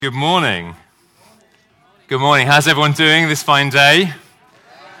Good morning. Good morning. How's everyone doing this fine day?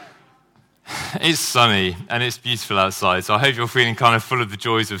 It's sunny and it's beautiful outside, so I hope you're feeling kind of full of the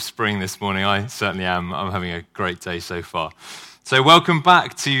joys of spring this morning. I certainly am. I'm having a great day so far. So welcome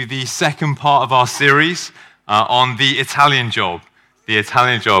back to the second part of our series on the Italian job. The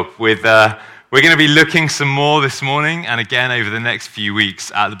Italian job. We're going to be looking some more this morning and again over the next few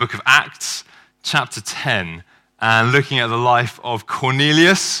weeks at the book of Acts, chapter 10. And looking at the life of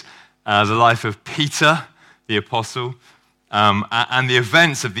Cornelius, the life of Peter, the apostle, and the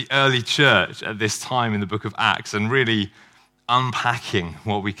events of the early church at this time in the book of Acts, and really unpacking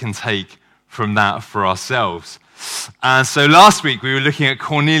what we can take from that for ourselves. And so last week we were looking at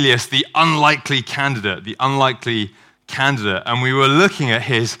Cornelius, the unlikely candidate, and we were looking at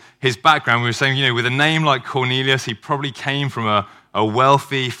his background. We were saying, with a name like Cornelius, he probably came from a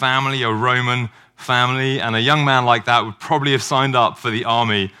wealthy family, a Roman family, and a young man like that would probably have signed up for the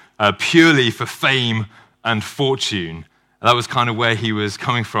army purely for fame and fortune. That was kind of where he was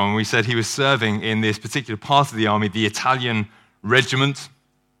coming from. We said he was serving in this particular part of the army, the Italian regiment,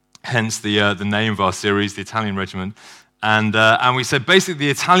 hence the name of our series, the Italian regiment. And we said basically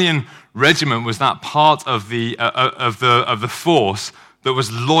the Italian regiment was that part of the force that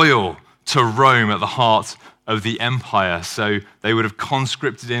was loyal to Rome at the heart of the empire. So they would have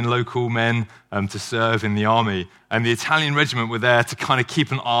conscripted in local men to serve in the army. And the Italian regiment were there to kind of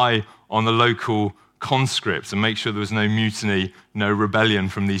keep an eye on the local conscripts and make sure there was no mutiny, no rebellion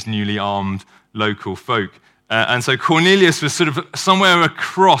from these newly armed local folk. And so Cornelius was sort of somewhere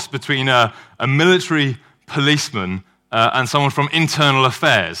across between a military policeman and someone from internal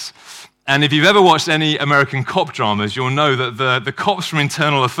affairs. And if you've ever watched any American cop dramas, you'll know that the cops from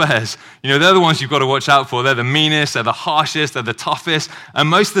internal affairs, they're the ones you've got to watch out for. They're the meanest, they're the harshest, they're the toughest, and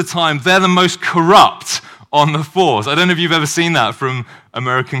most of the time, they're the most corrupt on the force. I don't know if you've ever seen that from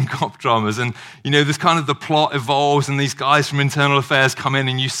American cop dramas. And, this kind of the plot evolves and these guys from internal affairs come in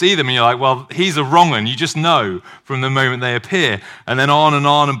and you see them and you're like, well, he's a wrong one. You just know from the moment they appear. And then on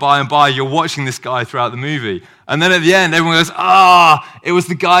and by, you're watching this guy throughout the movie. And then at the end, everyone goes, it was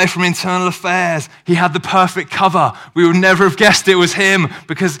the guy from internal affairs. He had the perfect cover. We would never have guessed it was him.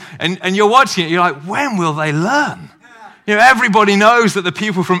 And you're watching it, you're like, when will they learn? Everybody knows that the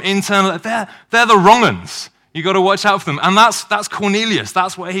people from internal, they're the wrong ones. You've got to watch out for them. And that's Cornelius.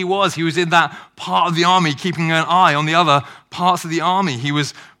 That's where he was. He was in that part of the army, keeping an eye on the other parts of the army. He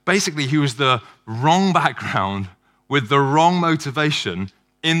was the wrong background with the wrong motivation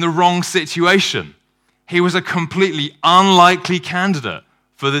in the wrong situation. He was a completely unlikely candidate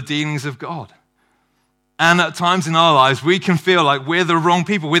for the dealings of God. And at times in our lives, we can feel like we're the wrong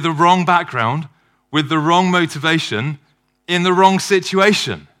people, with the wrong background, with the wrong motivation, in the wrong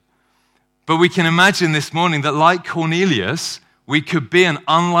situation. But we can imagine this morning that like Cornelius, we could be an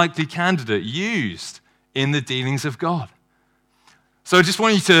unlikely candidate used in the dealings of God. So I just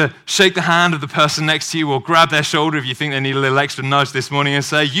want you to shake the hand of the person next to you or grab their shoulder if you think they need a little extra nudge this morning and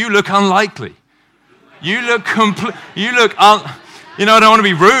say, you look unlikely. I don't want to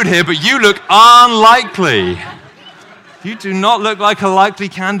be rude here, but you look unlikely. You do not look like a likely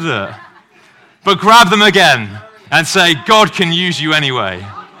candidate. But grab them again and say, God can use you anyway.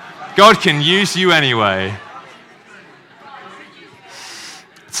 God can use you anyway.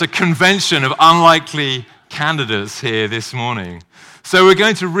 It's a convention of unlikely candidates here this morning. So we're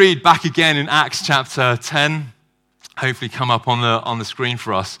going to read back again in Acts chapter 10. Hopefully come up on the screen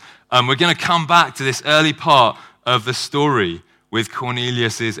for us. We're going to come back to this early part of the story with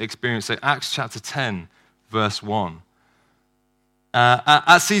Cornelius' experience. So Acts chapter 10, verse 1.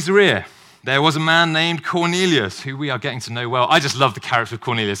 At Caesarea, there was a man named Cornelius, who we are getting to know well. I just love the character of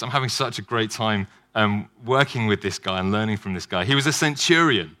Cornelius. I'm having such a great time working with this guy and learning from this guy. He was a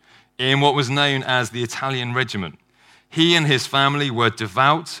centurion in what was known as the Italian regiment. He and his family were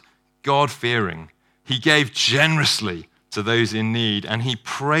devout, God-fearing. He gave generously to those in need, and he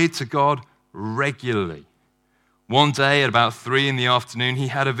prayed to God regularly. One day at about 3 p.m, he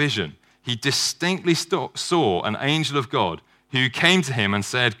had a vision. He distinctly saw an angel of God who came to him and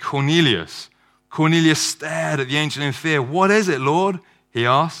said, Cornelius. Cornelius stared at the angel in fear. What is it, Lord? He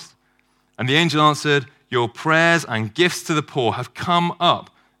asked. And the angel answered, your prayers and gifts to the poor have come up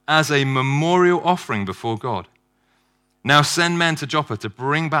as a memorial offering before God. Now send men to Joppa to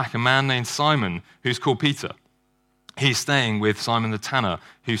bring back a man named Simon, who's called Peter. He's staying with Simon the tanner,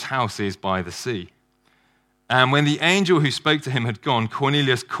 whose house is by the sea. And when the angel who spoke to him had gone,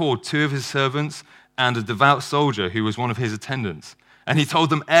 Cornelius called 2 of his servants and a devout soldier who was one of his attendants. And he told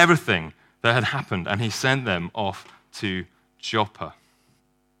them everything that had happened, and he sent them off to Joppa.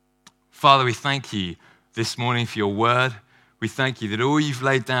 Father, we thank you this morning for your word. we thank you that all you've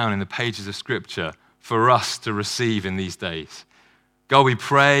laid down in the pages of Scripture for us to receive in these days. God, we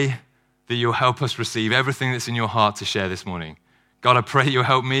pray that you'll help us receive everything that's in your heart to share this morning. God, I pray you'll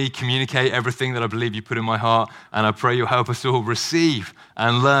help me communicate everything that I believe you put in my heart, and I pray you'll help us all receive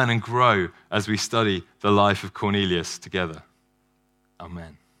and learn and grow as we study the life of Cornelius together.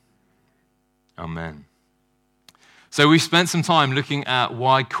 Amen. Amen. So we spent some time looking at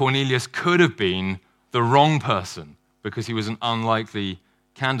why Cornelius could have been the wrong person because he was an unlikely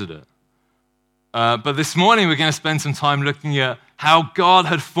candidate. But this morning we're going to spend some time looking at how God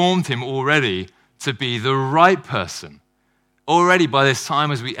had formed him already to be the right person. Already by this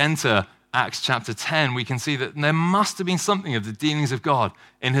time as we enter Acts chapter 10, we can see that there must have been something of the dealings of God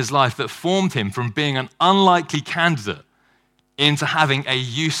in his life that formed him from being an unlikely candidate into having a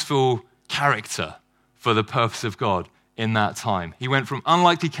useful character for the purpose of God in that time. He went from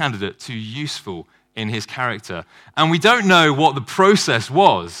unlikely candidate to useful in his character. And we don't know what the process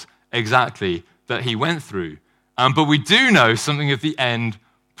was exactly that he went through, but we do know something of the end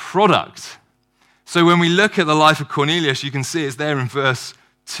product. So when we look at the life of Cornelius, you can see it's there in verse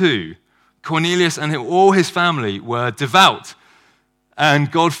 2. Cornelius and all his family were devout and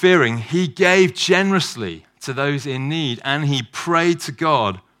God-fearing. He gave generously to those in need, and he prayed to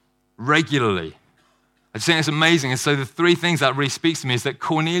God regularly. I just think it's amazing. And so the three things that really speaks to me is that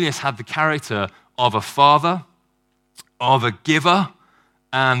Cornelius had the character of a father, of a giver,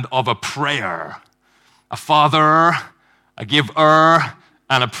 and of a prayer. A father, a giver,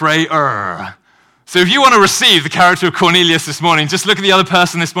 and a prayer. So if you want to receive the character of Cornelius this morning, just look at the other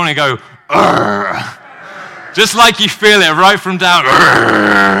person this morning and go, "Urgh." Just like you feel it right from down.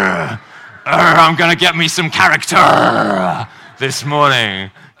 "Urgh. I'm going to get me some character this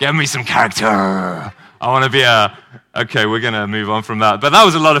morning. Get me some character. I want to be Okay, we're going to move on from that. But that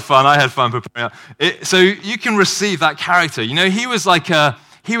was a lot of fun. I had fun preparing it. So you can receive that character. You know, he was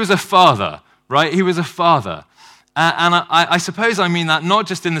a father, right? He was a father. And I suppose I mean that not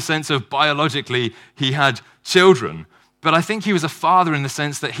just in the sense of biologically he had children, but I think he was a father in the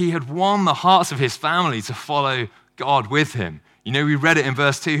sense that he had won the hearts of his family to follow God with him. You know, we read it in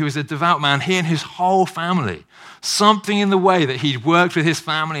verse 2, he was a devout man, he and his whole family. Something in the way that he'd worked with his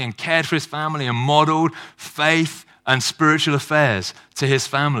family and cared for his family and modeled faith and spiritual affairs to his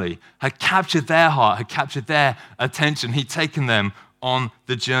family had captured their heart, had captured their attention. He'd taken them on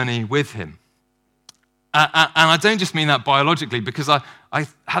the journey with him. And I don't just mean that biologically, because I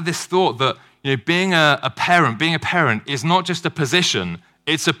had this thought that, you know, being a parent is not just a position,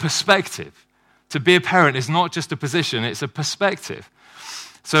 it's a perspective. To be a parent is not just a position, it's a perspective.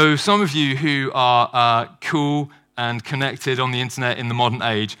 So some of you who are cool and connected on the internet in the modern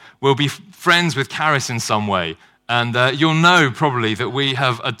age will be friends with Karis in some way. And you'll know probably that we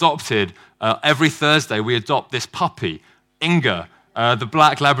have adopted, every Thursday, we adopt this puppy, Inga, the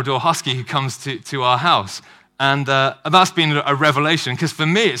black Labrador Husky who comes to our house. And that's been a revelation, because for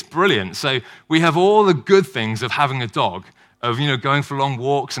me it's brilliant. So we have all the good things of having a dog, of, you know, going for long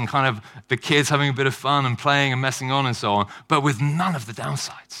walks and kind of the kids having a bit of fun and playing and messing on and so on, but with none of the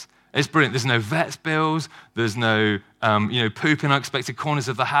downsides. It's brilliant. There's no vet's bills. There's no, poop in unexpected corners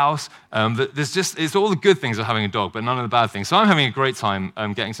of the house. It's all the good things of having a dog, but none of the bad things. So I'm having a great time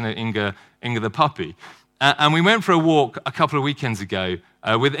getting to know Inga the puppy. And we went for a walk a couple of weekends ago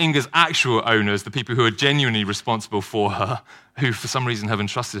with Inga's actual owners, the people who are genuinely responsible for her, who for some reason have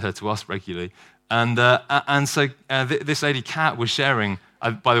entrusted her to us regularly. And so this lady, Kat, was sharing.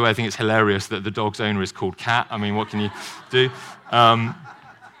 By the way, I think it's hilarious that the dog's owner is called Kat. I mean, what can you do?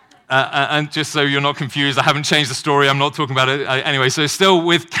 And just so you're not confused, I haven't changed the story. I'm not talking about it. Anyway, so still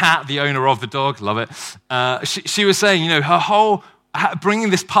with Kat, the owner of the dog, love it. She was saying, you know, her whole, bringing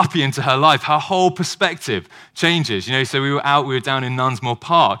this puppy into her life, her whole perspective changes. You know, so we were down in Nunsmore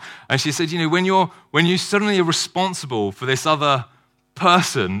Park, and she said, you know, when you suddenly are responsible for this other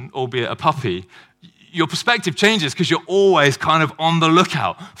person, albeit a puppy, your perspective changes because you're always kind of on the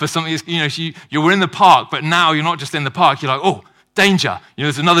lookout for something. You know, you were in the park, but now you're not just in the park. You're like, oh, danger. You know,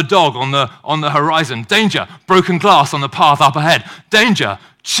 there's another dog on the horizon. Danger. Broken glass on the path up ahead. Danger.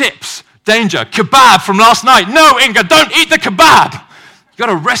 Chips. Danger. Kebab from last night. No, Inga, don't eat the kebab. You got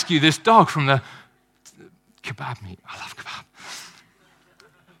to rescue this dog from the kebab meat. I love kebab.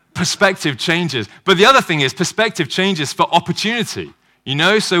 Perspective changes. But the other thing is perspective changes for opportunity. You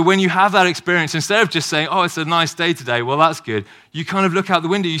know, so when you have that experience, instead of just saying, oh, it's a nice day today, well, that's good, you kind of look out the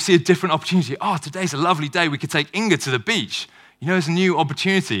window, you see a different opportunity. Oh, today's a lovely day, we could take Inga to the beach. You know, it's a new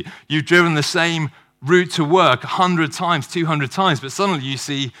opportunity. You've driven the same route to work 100 times, 200 times, but suddenly you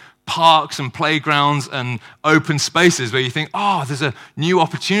see parks and playgrounds and open spaces where you think, oh, there's a new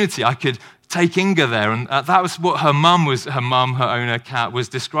opportunity. I could take Inga there. And that was what her owner cat, was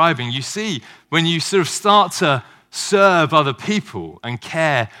describing. You see, when you sort of start to serve other people and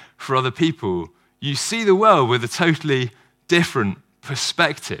care for other people, you see the world with a totally different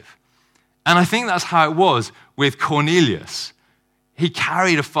perspective. And I think that's how it was with Cornelius. He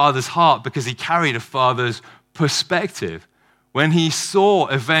carried a father's heart because he carried a father's perspective. When he saw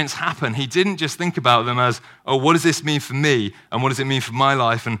events happen, he didn't just think about them as, oh, what does this mean for me? And what does it mean for my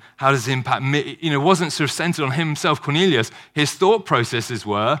life? And how does it impact me? It wasn't sort of centered on himself, Cornelius. His thought processes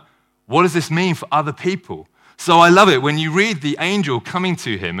were, what does this mean for other people? So I love it when you read the angel coming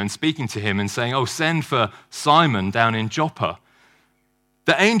to him and speaking to him and saying, oh, send for Simon down in Joppa.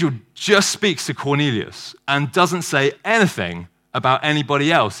 The angel just speaks to Cornelius and doesn't say anything about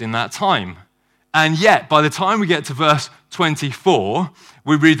anybody else in that time. And yet, by the time we get to verse 24,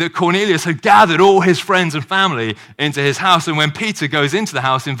 we read that Cornelius had gathered all his friends and family into his house. And when Peter goes into the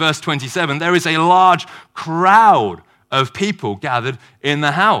house in verse 27, there is a large crowd of people gathered in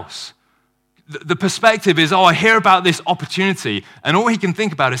the house. The perspective is, oh, I hear about this opportunity, and all he can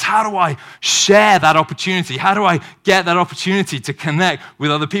think about is, how do I share that opportunity? How do I get that opportunity to connect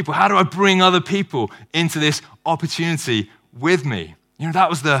with other people? How do I bring other people into this opportunity with me? That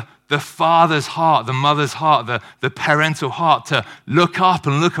was the father's heart, the mother's heart, the parental heart, to look up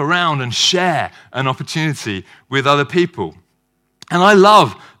and look around and share an opportunity with other people. And I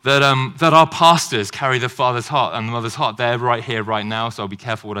love that our pastors carry the father's heart and the mother's heart. They're right here, right now, so I'll be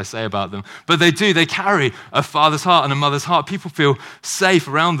careful what I say about them. But they carry a father's heart and a mother's heart. People feel safe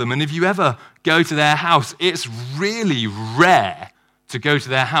around them. And if you ever go to their house, it's really rare to go to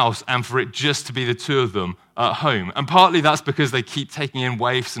their house and for it just to be the two of them at home. And partly that's because they keep taking in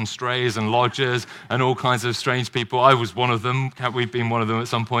waifs and strays and lodgers and all kinds of strange people. I was one of them. We've been one of them at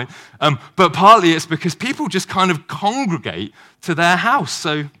some point. But partly it's because people just kind of congregate to their house.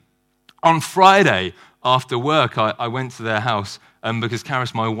 So on Friday after work, I went to their house because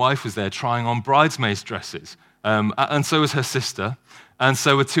Karis, my wife, was there trying on bridesmaids' dresses. And so was her sister. And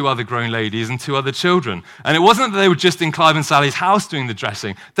so were two other grown ladies and two other children. And it wasn't that they were just in Clive and Sally's house doing the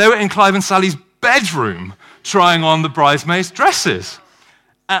dressing. They were in Clive and Sally's bedroom trying on the bridesmaids' dresses.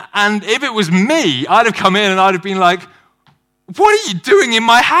 And if it was me, I'd have come in and I'd have been like, what are you doing in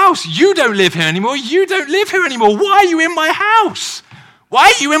my house? You don't live here anymore. You don't live here anymore. Why are you in my house?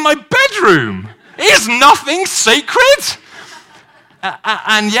 Why are you in my bedroom? Is nothing sacred?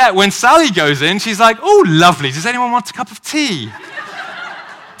 And yet when Sally goes in, she's like, oh, lovely. Does anyone want a cup of tea?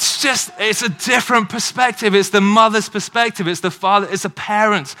 It's a different perspective. It's the mother's perspective. It's the father, it's a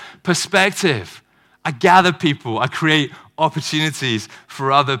parent's perspective. I gather people. I create opportunities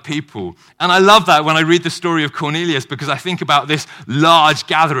for other people. And I love that when I read the story of Cornelius because I think about this large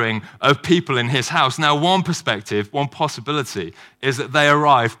gathering of people in his house. Now, one perspective, one possibility is that they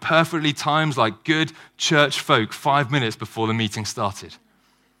arrived perfectly timed like good church folk 5 minutes before the meeting started.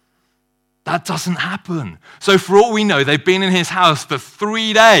 That doesn't happen. So for all we know, they've been in his house for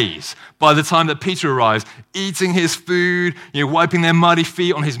 3 days by the time that Peter arrives, eating his food, wiping their muddy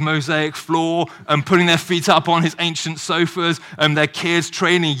feet on his mosaic floor, and putting their feet up on his ancient sofas, and their kids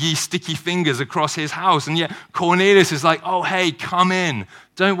training ye sticky fingers across his house. And yet Cornelius is like, oh, hey, come in.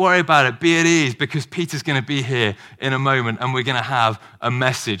 Don't worry about it. Be at ease because Peter's going to be here in a moment, and we're going to have a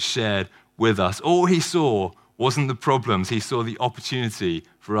message shared with us. All he saw wasn't the problems. He saw the opportunity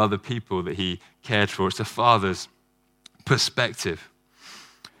for other people that he cared for. It's a father's perspective.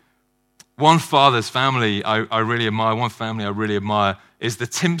 One father's family I really admire, is the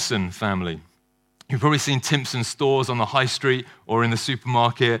Timpson family. You've probably seen Timpson stores on the high street or in the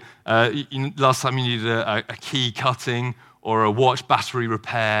supermarket. Last time you needed a key cutting or a watch battery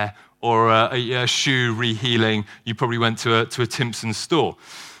repair or a shoe rehealing, you probably went to a Timpson store.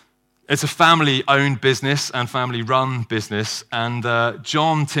 It's a family-owned business and family-run business, and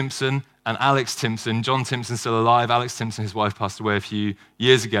John Timpson and Alex Timpson, John Timpson's still alive, Alex Timpson, his wife, passed away a few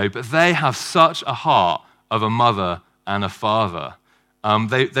years ago, but they have such a heart of a mother and a father.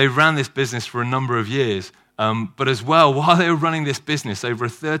 They ran this business for a number of years, but as well, while they were running this business, over a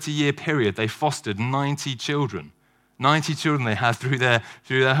 30-year period, they fostered 90 children. 90 children they had through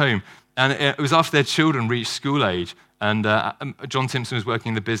their home. And it was after their children reached school age, and John Timpson was working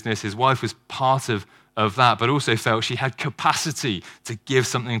in the business. His wife was part of that, but also felt she had capacity to give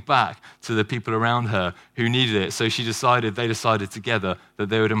something back to the people around her who needed it. So they decided together that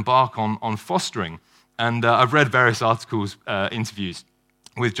they would embark on fostering. And I've read various articles, interviews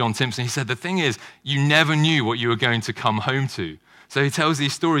with John Timpson. He said, the thing is, you never knew what you were going to come home to. So he tells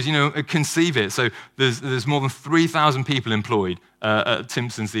these stories, conceive it. So there's more than 3,000 people employed at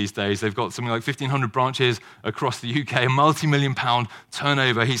Timpson's these days. They've got something like 1,500 branches across the UK, a multi-million-pound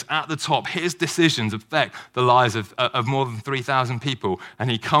turnover. He's at the top. His decisions affect the lives of more than 3,000 people.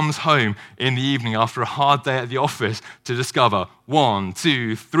 And he comes home in the evening after a hard day at the office to discover 1,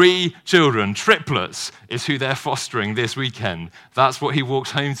 2, 3 children, triplets, is who they're fostering this weekend. That's what he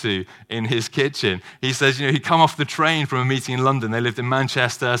walks home to in his kitchen. He says, he'd come off the train from a meeting in London. They lived in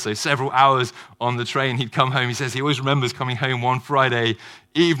Manchester, so several hours on the train. He'd come home. He says he always remembers coming home one Friday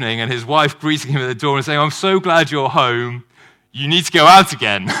evening and his wife greeting him at the door and saying, "I'm so glad you're home. You need to go out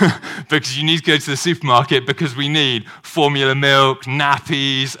again because you need to go to the supermarket because we need formula milk,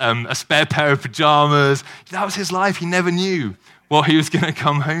 nappies, a spare pair of pajamas." That was his life. He never knew what he was going to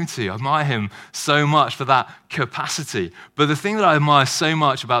come home to. I admire him so much for that capacity. But the thing that I admire so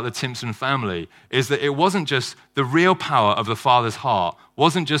much about the Timpson family is that it wasn't just the real power of the father's heart,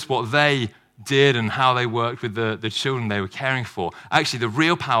 wasn't just what they did and how they worked with the children they were caring for. Actually, the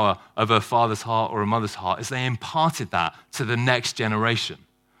real power of a father's heart or a mother's heart is they imparted that to the next generation.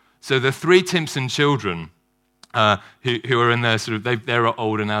 So the 3 Timpson children who are in their they're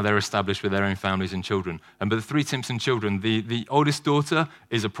older now, they're established with their own families and children. But the 3 Timpson children, the oldest daughter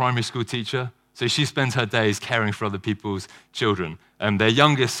is a primary school teacher, so she spends her days caring for other people's children. Their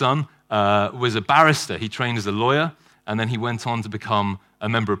youngest son was a barrister. He trained as a lawyer, and then he went on to become a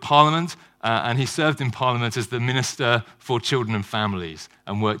member of Parliament, and he served in Parliament as the Minister for Children and Families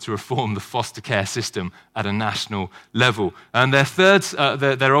and worked to reform the foster care system at a national level. And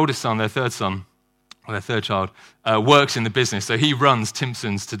their oldest son, their third child, works in the business, so he runs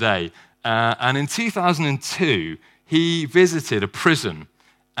Timpson's today. And in 2002, he visited a prison.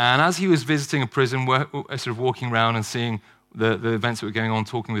 And as he was visiting a prison, sort of walking around and seeing the events that were going on,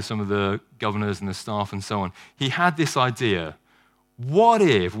 talking with some of the governors and the staff and so on, he had this idea: what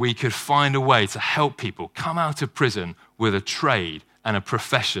if we could find a way to help people come out of prison with a trade and a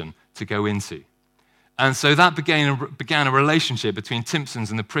profession to go into? And so that began a relationship between Timpson's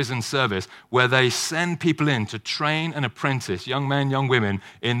and the prison service, where they send people in to train and apprentice young men, young women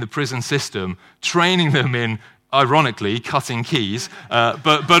in the prison system, training them in, ironically, cutting keys,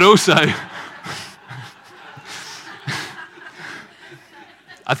 but also...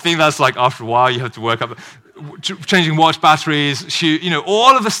 I think that's like after a while you have to work up... changing watch batteries,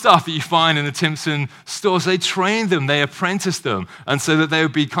 all of the stuff that you find in the Timpson stores. They trained them, they apprenticed them, and so that they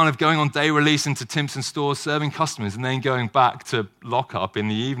would be kind of going on day release into Timpson stores, serving customers, and then going back to lockup in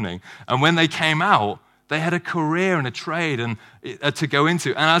the evening. And when they came out, they had a career and a trade to go into.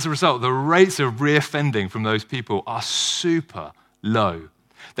 And as a result, the rates of reoffending from those people are super low.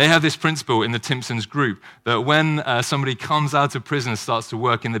 They have this principle in the Timpsons group that when somebody comes out of prison and starts to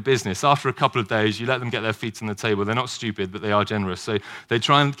work in the business, after a couple of days, you let them get their feet on the table. They're not stupid, but they are generous. So they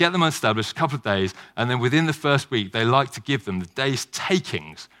try and get them established a couple of days, and then within the first week, they like to give them the day's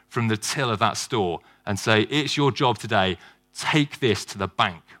takings from the till of that store and say, "It's your job today. Take this to the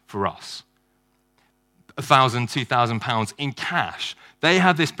bank for us." £1,000, £2,000 in cash. They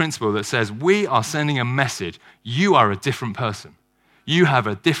have this principle that says, we are sending a message. You are a different person. You have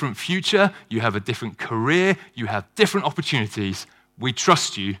a different future, you have a different career, you have different opportunities. We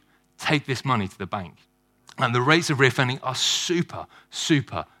trust you. Take this money to the bank. And the rates of reoffending are super,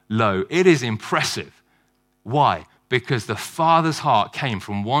 super low. It is impressive. Why? Because the father's heart came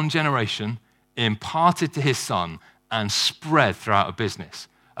from one generation, imparted to his son, and spread throughout a business.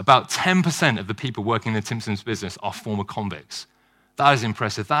 About 10% of the people working in the Timpsons business are former convicts. That is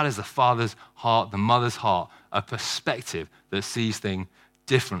impressive. That is the father's heart, the mother's heart, a perspective that sees things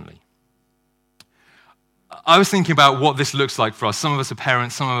differently. I was thinking about what this looks like for us. Some of us are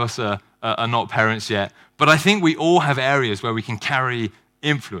parents, some of us are not parents yet. But I think we all have areas where we can carry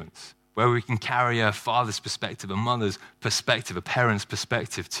influence, where we can carry a father's perspective, a mother's perspective, a parent's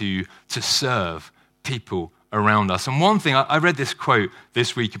perspective to serve people around us. And one thing, I read this quote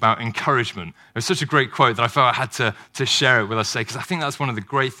this week about encouragement. It was such a great quote that I felt I had to share it with us today, because I think that's one of the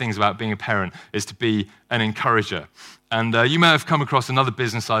great things about being a parent, is to be an encourager. And you may have come across another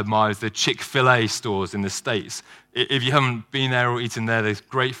business I admire, is the Chick-fil-A stores in the States. If you haven't been there or eaten there, there's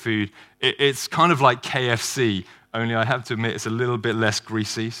great food. It's kind of like KFC, only I have to admit it's a little bit less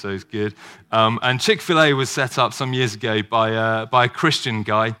greasy, so it's good. And Chick-fil-A was set up some years ago by a Christian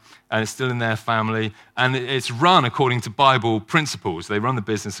guy, and it's still in their family, and it's run according to Bible principles. They run the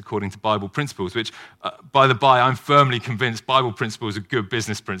business according to Bible principles, which, by the by, I'm firmly convinced Bible principles are good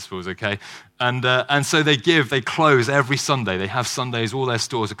business principles, okay? And so they close every Sunday. They have Sundays, all their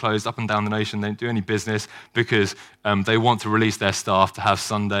stores are closed up and down the nation. They don't do any business because they want to release their staff to have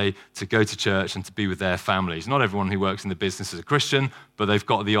Sunday, to go to church and to be with their families. Not everyone who works in the business is a Christian, but they've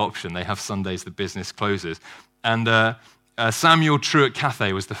got the option. They have Sundays, the business closes. And Samuel Truett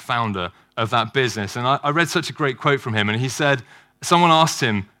Cathay was the founder of that business. And I read such a great quote from him. And he said, someone asked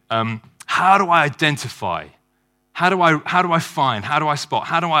him, how do I identify? How do I find? How do I spot?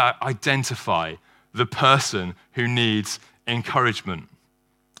 How do I identify the person who needs encouragement?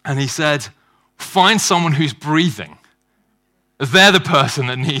 And he said, find someone who's breathing. They're the person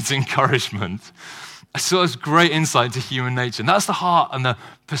that needs encouragement. I saw this great insight into human nature. And that's the heart and the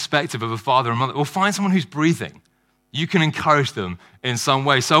perspective of a father and mother. Well, find someone who's breathing. You can encourage them in some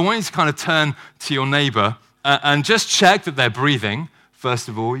way. So I want you to kind of turn to your neighbor and just check that they're breathing. First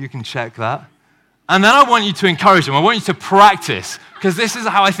of all, you can check that. And then I want you to encourage them. I want you to practice, because this is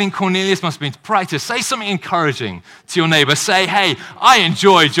how I think Cornelius must have been, to practice. Say something encouraging to your neighbor. Say, hey, I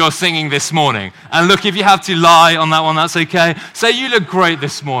enjoyed your singing this morning. And look, if you have to lie on that one, that's okay. Say, you look great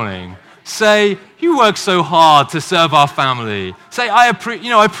this morning. Say, you work so hard to serve our family. Say, I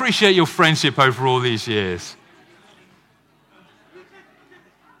appreciate your friendship over all these years.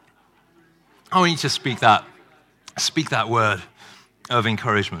 I want you to speak that word of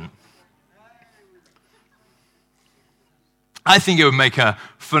encouragement. I think it would make a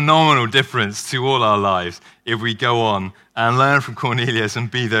phenomenal difference to all our lives if we go on and learn from Cornelius and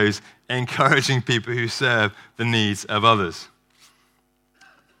be those encouraging people who serve the needs of others.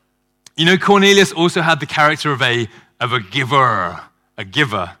 You know, Cornelius also had the character of a giver. A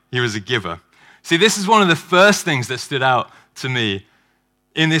giver. He was a giver. See, this is one of the first things that stood out to me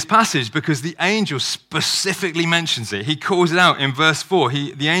in this passage, because the angel specifically mentions it. He calls it out in verse 4.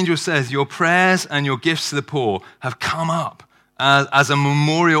 The angel says, your prayers and your gifts to the poor have come up as a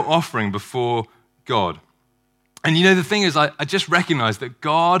memorial offering before God. And you know, the thing is, I just recognize that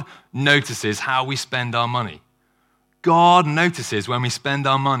God notices how we spend our money. God notices when we spend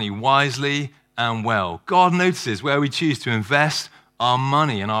our money wisely and well. God notices where we choose to invest our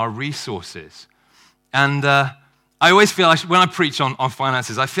money and our resources. And I always feel like when I preach on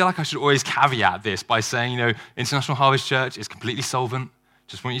finances, I feel like I should always caveat this by saying, you know, International Harvest Church is completely solvent.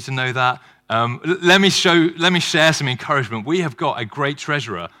 Just want you to know that. Let me share some encouragement. We have got a great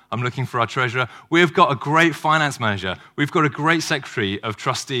treasurer. I'm looking for our treasurer. We have got a great finance manager. We've got a great secretary of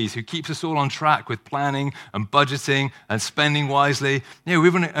trustees who keeps us all on track with planning and budgeting and spending wisely. You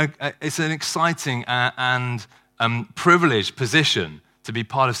know, it's an exciting and privileged position to be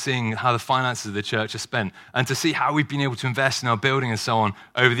part of seeing how the finances of the church are spent and to see how we've been able to invest in our building and so on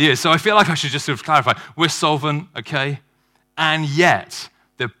over the years. So I feel like I should just sort of clarify. We're solvent, okay? And yet,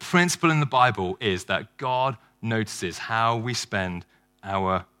 the principle in the Bible is that God notices how we spend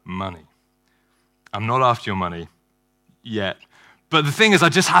our money. I'm not after your money yet. But the thing is, I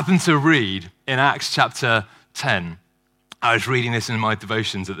just happened to read in Acts chapter 10, I was reading this in my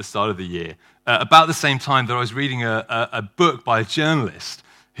devotions at the start of the year, about the same time that I was reading a book by a journalist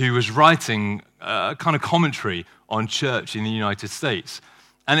who was writing a kind of commentary on church in the United States.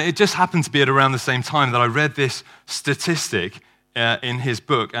 And it just happened to be at around the same time that I read this statistic in his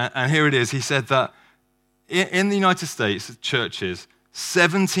book. And here it is. He said that in the United States, churches,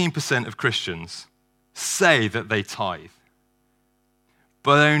 17% of Christians say that they tithe,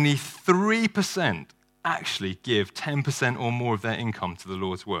 but only 3% actually give 10% or more of their income to the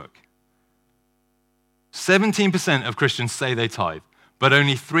Lord's work. 17% of Christians say they tithe, but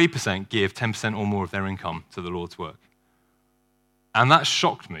only 3% give 10% or more of their income to the Lord's work. And that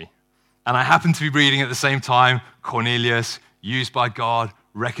shocked me. And I happened to be reading at the same time Cornelius, used by God,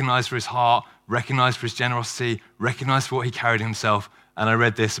 recognized for his heart, recognized for his generosity, recognized for what he carried himself. And I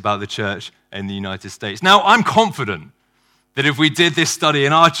read this about the church in the United States. Now, I'm confident that if we did this study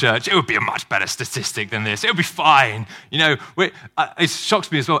in our church, it would be a much better statistic than this. It would be fine. You know, it shocks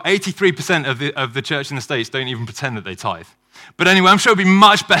me as well. 83% of the church in the States don't even pretend that they tithe. But anyway, I'm sure it would be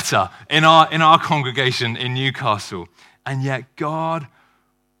much better in our congregation in Newcastle. And yet God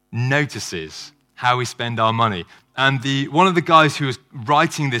notices how we spend our money. And one of the guys who was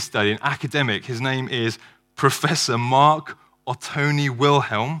writing this study, an academic, his name is Professor Mark Ottoni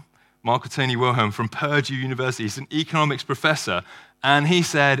Wilhelm from Purdue University. He's an economics professor. And he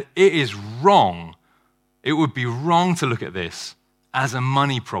said, it is wrong. It would be wrong to look at this as a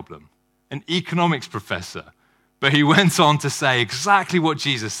money problem. An economics professor. But he went on to say exactly what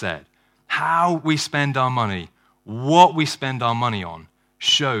Jesus said. How we spend our money, what we spend our money on,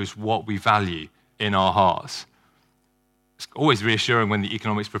 shows what we value in our hearts. It's always reassuring when the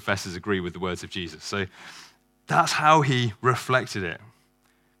economics professors agree with the words of Jesus. So that's how he reflected it.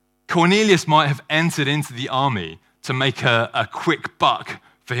 Cornelius might have entered into the army to make a quick buck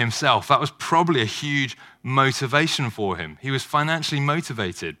for himself. That was probably a huge motivation for him. He was financially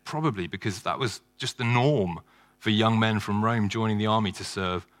motivated, probably because that was just the norm for young men from Rome joining the army to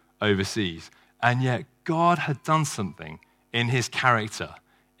serve overseas. And yet God had done something in his character,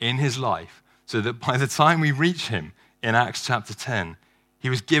 in his life, so that by the time we reach him in Acts chapter 10, he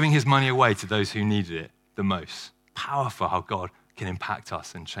was giving his money away to those who needed it the most. Powerful how God can impact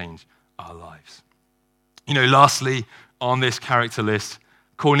us and change our lives. Lastly, on this character list,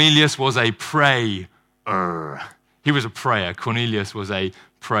 Cornelius was a prayer. He was a prayer. Cornelius was a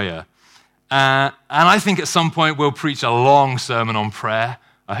prayer. And I think at some point we'll preach a long sermon on prayer.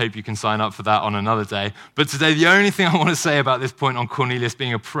 I hope you can sign up for that on another day. But today, the only thing I want to say about this point on Cornelius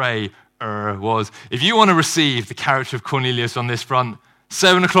being a prayer was, if you want to receive the character of Cornelius on this front,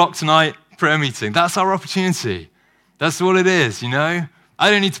 7 o'clock tonight, prayer meeting. That's our opportunity. That's all it is, I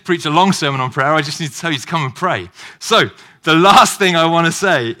don't need to preach a long sermon on prayer. I just need to tell you to come and pray. So the last thing I want to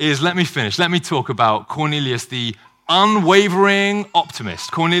say is, let me finish. Let me talk about Cornelius, the unwavering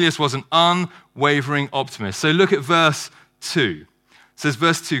optimist. Cornelius was an unwavering optimist. So look at verse 2. It says,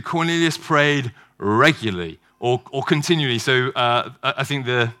 verse 2, Cornelius prayed regularly or continually. So I think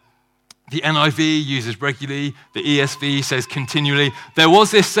the NIV uses regularly. The ESV says continually. There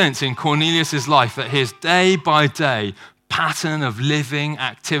was this sense in Cornelius' life that his day-by-day pattern of living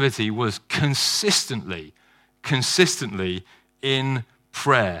activity was consistently in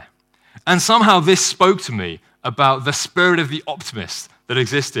prayer. And somehow this spoke to me about the spirit of the optimist that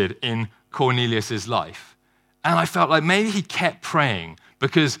existed in Cornelius' life. And I felt like maybe he kept praying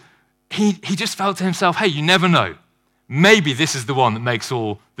because he just felt to himself, hey, you never know. Maybe this is the one that makes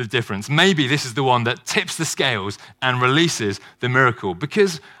all the difference. Maybe this is the one that tips the scales and releases the miracle.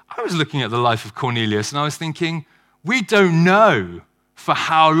 Because I was looking at the life of Cornelius and I was thinking, we don't know for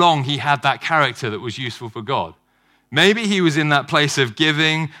how long he had that character that was useful for God. Maybe he was in that place of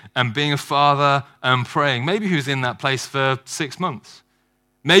giving and being a father and praying. Maybe he was in that place for 6 months.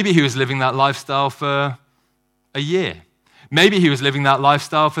 Maybe he was living that lifestyle for a year. Maybe he was living that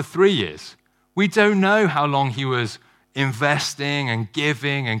lifestyle for 3 years. We don't know how long he was investing and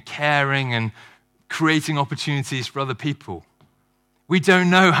giving and caring and creating opportunities for other people. We don't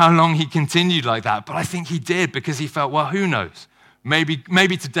know how long he continued like that, but I think he did because he felt, well, who knows?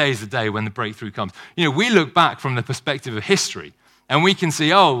 Maybe today's the day when the breakthrough comes. We look back from the perspective of history and we can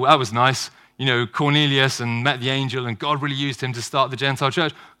see, oh, that was nice. Cornelius and met the angel and God really used him to start the Gentile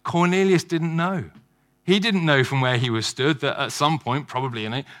church. Cornelius didn't know. He didn't know from where he was stood that at some point, probably,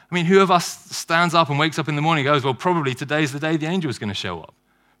 who of us stands up and wakes up in the morning and goes, well, probably today's the day the angel is going to show up.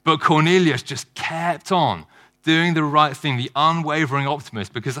 But Cornelius just kept on doing the right thing, the unwavering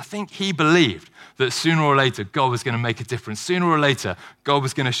optimist, because I think he believed that sooner or later God was going to make a difference. Sooner or later, God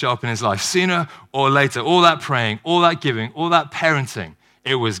was going to show up in his life. Sooner or later, all that praying, all that giving, all that parenting,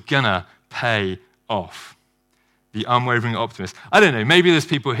 it was going to pay off. The unwavering optimist. I don't know, maybe there's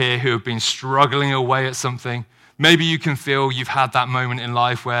people here who have been struggling away at something. Maybe you can feel you've had that moment in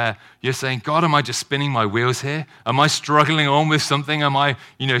life where you're saying, God, am I just spinning my wheels here? Am I struggling on with something? Am I,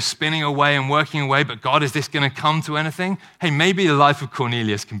 spinning away and working away? But God, is this going to come to anything? Hey, maybe the life of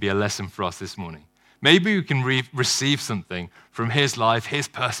Cornelius can be a lesson for us this morning. Maybe we can receive something from his life, his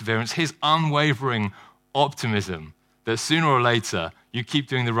perseverance, his unwavering optimism, that sooner or later, you keep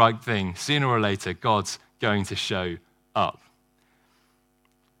doing the right thing. Sooner or later, God's going to show up.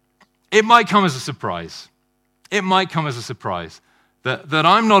 It might come as a surprise. It might come as a surprise that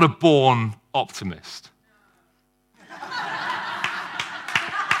I'm not a born optimist.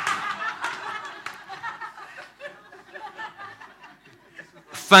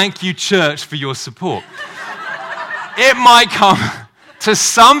 Thank you, church, for your support. It might come to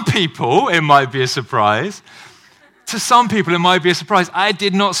some people, it might be a surprise. To some people, it might be a surprise. I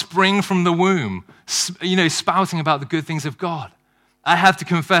did not spring from the womb, spouting about the good things of God. I have to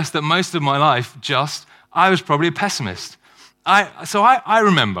confess that most of my life, I was probably a pessimist. I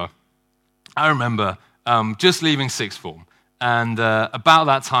remember just leaving sixth form, and about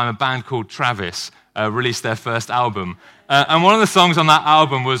that time, a band called Travis released their first album. And one of the songs on that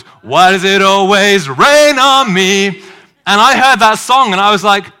album was, "Why Does It Always Rain on Me?" And I heard that song, and I was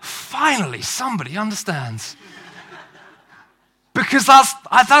like, finally, somebody understands. Because that's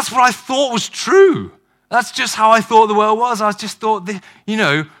what I thought was true. That's just how I thought the world was. I just thought,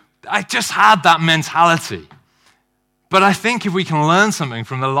 I just had that mentality. But I think if we can learn something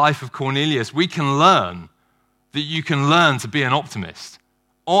from the life of Cornelius, we can learn that you can learn to be an optimist.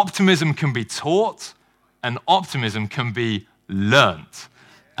 Optimism can be taught, and optimism can be learnt.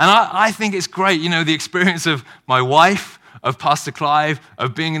 And I think it's great, the experience of my wife, of Pastor Clive,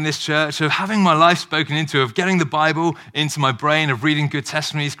 of being in this church, of having my life spoken into, of getting the Bible into my brain, of reading good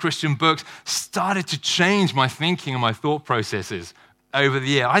testimonies, Christian books, started to change my thinking and my thought processes over the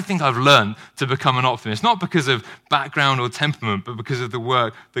year. I think I've learned to become an optimist, not because of background or temperament, but because of the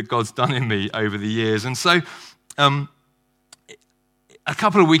work that God's done in me over the years. And so a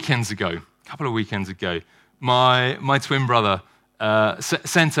couple of weekends ago, my twin brother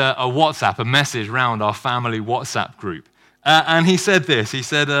sent a WhatsApp, a message around our family WhatsApp group. And he said this. He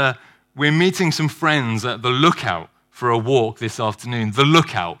said, we're meeting some friends at the Lookout for a walk this afternoon. The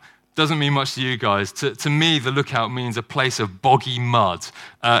Lookout doesn't mean much to you guys. To me, the Lookout means a place of boggy mud.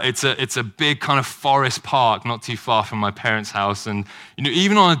 It's a big kind of forest park not too far from my parents' house. And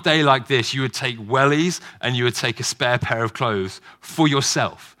even on a day like this, you would take wellies and you would take a spare pair of clothes for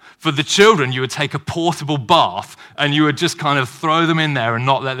yourself. For the children, you would take a portable bath and you would just kind of throw them in there and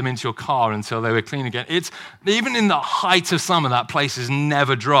not let them into your car until they were clean again. Even in the height of summer, that place is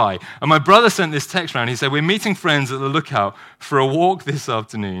never dry. And my brother sent this text around. He said, we're meeting friends at the Lookout for a walk this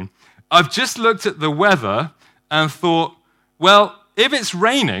afternoon. I've just looked at the weather and thought, well, if it's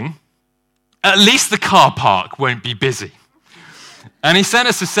raining, at least the car park won't be busy. And he sent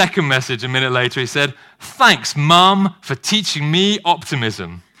us a second message a minute later. He said, thanks, Mum, for teaching me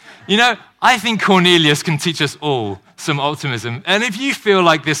optimism. I think Cornelius can teach us all some optimism. And if you feel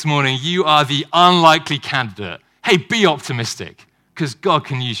like this morning you are the unlikely candidate, hey, be optimistic, because God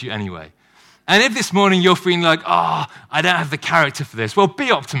can use you anyway. And if this morning you're feeling like, I don't have the character for this, well,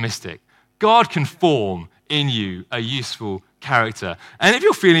 be optimistic. God can form in you a useful character. And if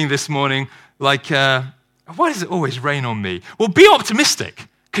you're feeling this morning like, why does it always rain on me? Well, be optimistic,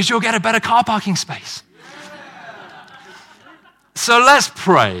 because you'll get a better car parking space. So let's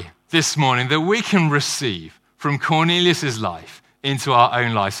pray this morning that we can receive from Cornelius' life into our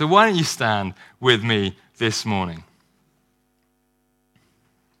own life. So why don't you stand with me this morning?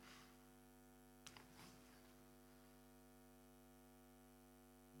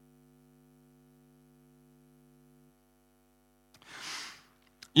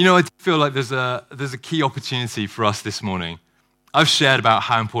 I feel like there's a key opportunity for us this morning. I've shared about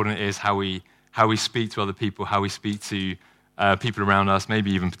how important it is how we speak to other people, how we speak to people around us,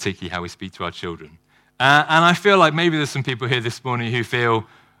 maybe even particularly how we speak to our children. And I feel like maybe there's some people here this morning who feel,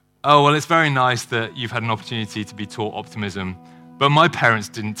 it's very nice that you've had an opportunity to be taught optimism, but my parents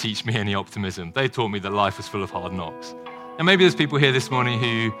didn't teach me any optimism. They taught me that life was full of hard knocks. And maybe there's people here this morning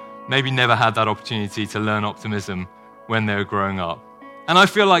who maybe never had that opportunity to learn optimism when they were growing up. And I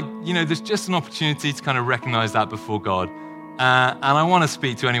feel like, there's just an opportunity to kind of recognize that before God. And I want to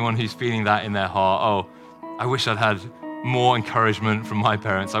speak to anyone who's feeling that in their heart. I wish I'd had more encouragement from my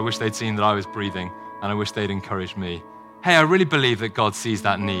parents. I wish they'd seen that I was breathing, and I wish they'd encouraged me. Hey, I really believe that God sees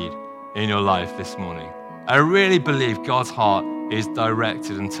that need in your life this morning. I really believe God's heart is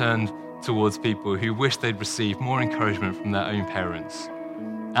directed and turned towards people who wish they'd received more encouragement from their own parents.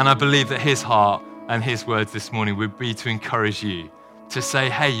 And I believe that his heart and his words this morning would be to encourage you, to say,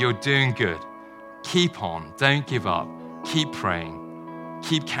 hey, you're doing good. Keep on, don't give up, keep praying,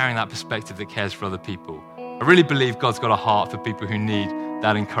 keep carrying that perspective that cares for other people. I really believe God's got a heart for people who need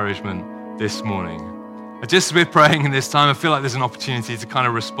that encouragement this morning. Just as we're praying in this time, I feel like there's an opportunity to kind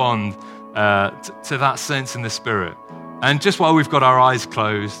of respond to that sense in the Spirit. And just while we've got our eyes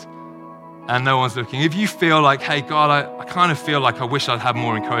closed and no one's looking, if you feel like, hey, God, I kind of feel like I wish I'd had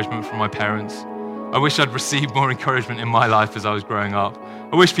more encouragement from my parents. I wish I'd received more encouragement in my life as I was growing up.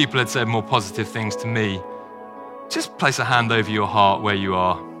 I wish people had said more positive things to me. Just place a hand over your heart where you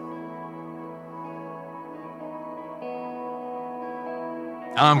are.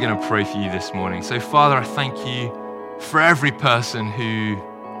 And I'm going to pray for you this morning. So, Father, I thank you for every person who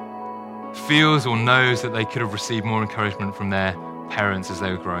feels or knows that they could have received more encouragement from their parents as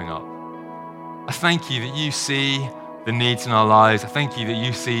they were growing up. I thank you that you see the needs in our lives. I thank you that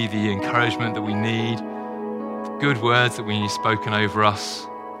you see the encouragement that we need, the good words that we need spoken over us.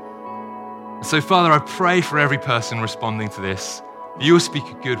 And so, Father, I pray for every person responding to this, that you'll speak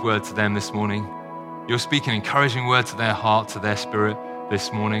a good word to them this morning. You'll speak an encouraging word to their heart, to their spirit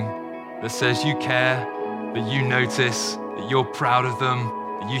this morning, that says you care, that you notice, that you're proud of them,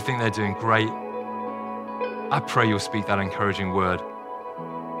 that you think they're doing great. I pray you'll speak that encouraging word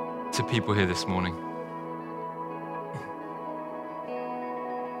to people here this morning.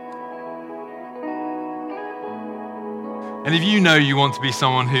 And if you know you want to be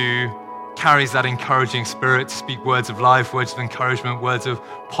someone who carries that encouraging spirit to speak words of life, words of encouragement, words of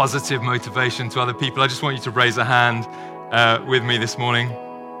positive motivation to other people, I just want you to raise a hand with me this morning.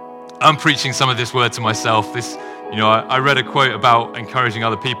 I'm preaching some of this word to myself. I read a quote about encouraging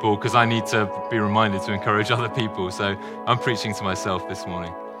other people because I need to be reminded to encourage other people. So I'm preaching to myself this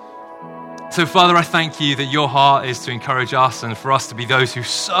morning. So, Father, I thank you that your heart is to encourage us and for us to be those who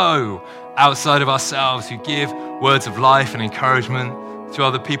sow outside of ourselves, who give words of life and encouragement to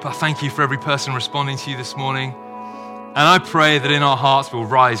other people. I thank you for every person responding to you this morning. And I pray that in our hearts will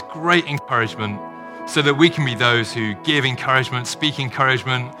rise great encouragement, so that we can be those who give encouragement, speak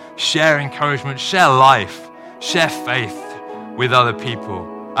encouragement, share life, share faith with other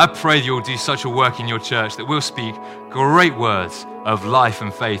people. I pray that you'll do such a work in your church that we'll speak great words of life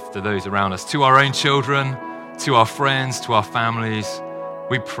and faith to those around us, to our own children, to our friends, to our families.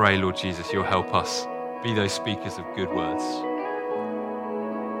 We pray, Lord Jesus, you'll help us be those speakers of good words.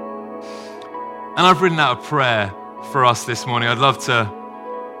 And I've written out a prayer for us this morning. I'd love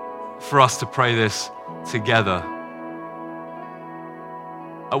for us to pray this together.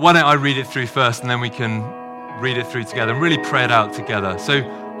 Why don't I read it through first, and then we can read it through together and really pray it out together. So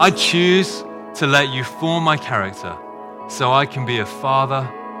I choose to let you form my character so I can be a father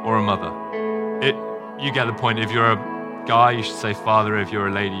or a mother. You get the point. If you're a guy, you should say father. If you're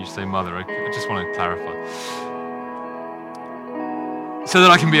a lady, you should say mother. I just want to clarify. So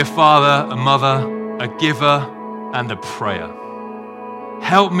that I can be a father, a mother, a giver, and a prayer.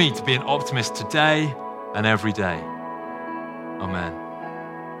 Help me to be an optimist today and every day. Amen.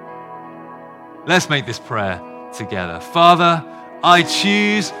 Let's make this prayer together. Father, I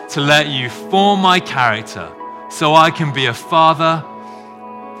choose to let you form my character so I can be a father,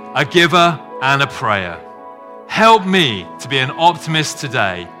 a giver, and a prayer. Help me to be an optimist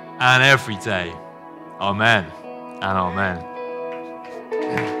today and every day. Amen and amen.